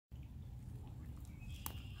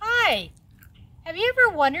Hi! Have you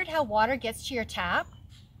ever wondered how water gets to your tap?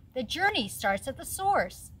 The journey starts at the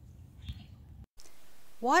source.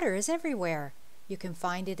 Water is everywhere. You can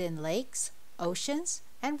find it in lakes, oceans,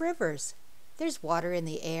 and rivers. There's water in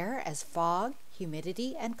the air as fog,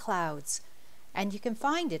 humidity, and clouds. And you can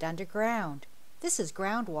find it underground. This is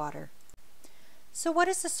groundwater. So what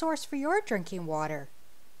is the source for your drinking water?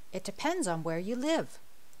 It depends on where you live.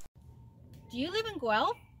 Do you live in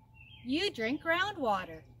Guelph? You drink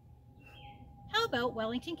groundwater. How about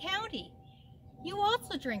Wellington County? You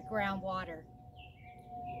also drink groundwater.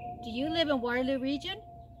 Do you live in Waterloo Region?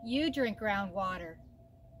 You drink groundwater.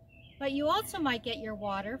 But you also might get your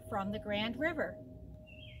water from the Grand River.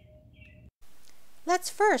 Let's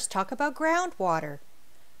first talk about groundwater.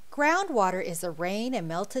 Groundwater is the rain and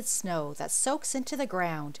melted snow that soaks into the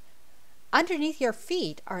ground. Underneath your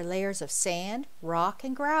feet are layers of sand, rock,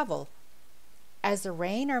 and gravel. As the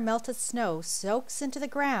rain or melted snow soaks into the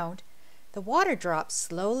ground, the water drops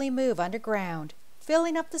slowly move underground,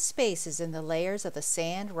 filling up the spaces in the layers of the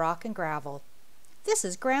sand, rock, and gravel. This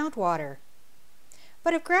is groundwater.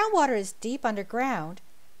 But if groundwater is deep underground,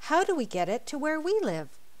 how do we get it to where we live?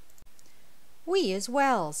 We use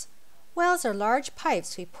wells. Wells are large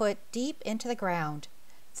pipes we put deep into the ground.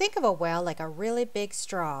 Think of a well like a really big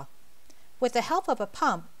straw. With the help of a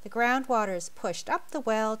pump, the groundwater is pushed up the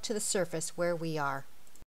well to the surface where we are.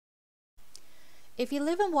 If you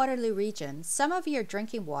live in Waterloo Region, some of your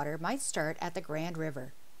drinking water might start at the Grand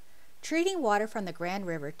River. Treating water from the Grand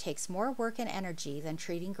River takes more work and energy than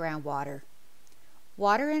treating groundwater.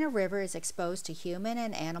 Water in a river is exposed to human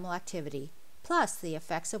and animal activity, plus the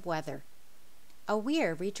effects of weather. A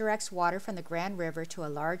weir redirects water from the Grand River to a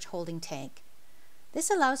large holding tank.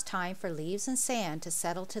 This allows time for leaves and sand to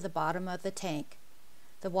settle to the bottom of the tank.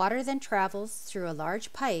 The water then travels through a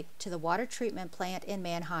large pipe to the water treatment plant in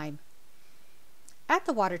Mannheim. At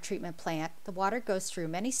the water treatment plant, the water goes through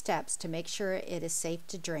many steps to make sure it is safe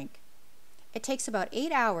to drink. It takes about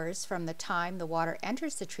 8 hours from the time the water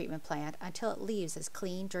enters the treatment plant until it leaves as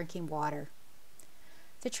clean drinking water.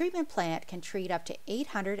 The treatment plant can treat up to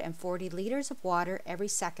 840 liters of water every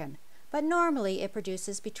second, but normally it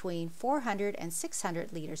produces between 400 and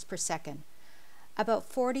 600 liters per second, about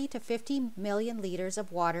 40 to 50 million liters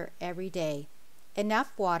of water every day,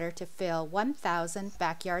 enough water to fill 1,000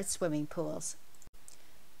 backyard swimming pools.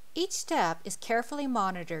 Each step is carefully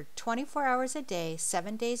monitored 24 hours a day,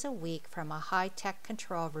 7 days a week from a high-tech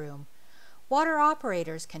control room. Water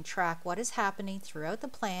operators can track what is happening throughout the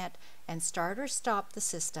plant and start or stop the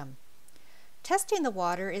system. Testing the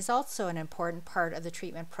water is also an important part of the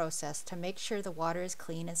treatment process to make sure the water is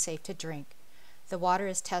clean and safe to drink. The water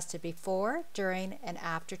is tested before, during, and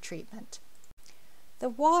after treatment. The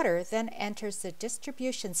water then enters the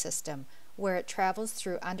distribution system, where it travels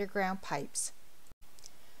through underground pipes.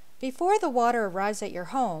 Before the water arrives at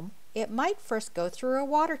your home, it might first go through a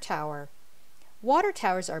water tower. Water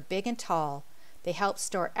towers are big and tall. They help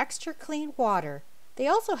store extra clean water. They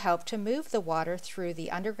also help to move the water through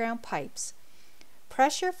the underground pipes.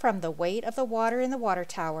 Pressure from the weight of the water in the water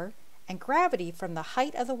tower and gravity from the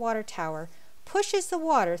height of the water tower pushes the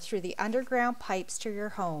water through the underground pipes to your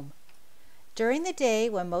home. During the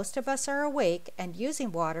day, when most of us are awake and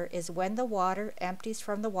using water, is when the water empties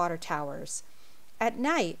from the water towers. At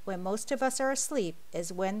night, when most of us are asleep,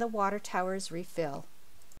 is when the water towers refill.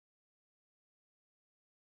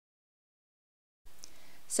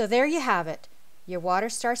 So there you have it. Your water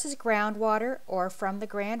starts as groundwater or from the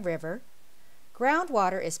Grand River.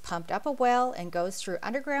 Groundwater is pumped up a well and goes through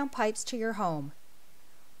underground pipes to your home.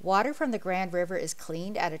 Water from the Grand River is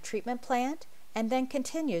cleaned at a treatment plant and then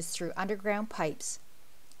continues through underground pipes.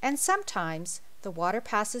 And sometimes the water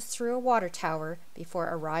passes through a water tower before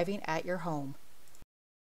arriving at your home.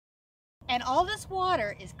 And all this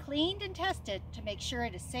water is cleaned and tested to make sure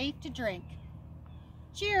it is safe to drink.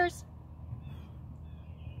 Cheers!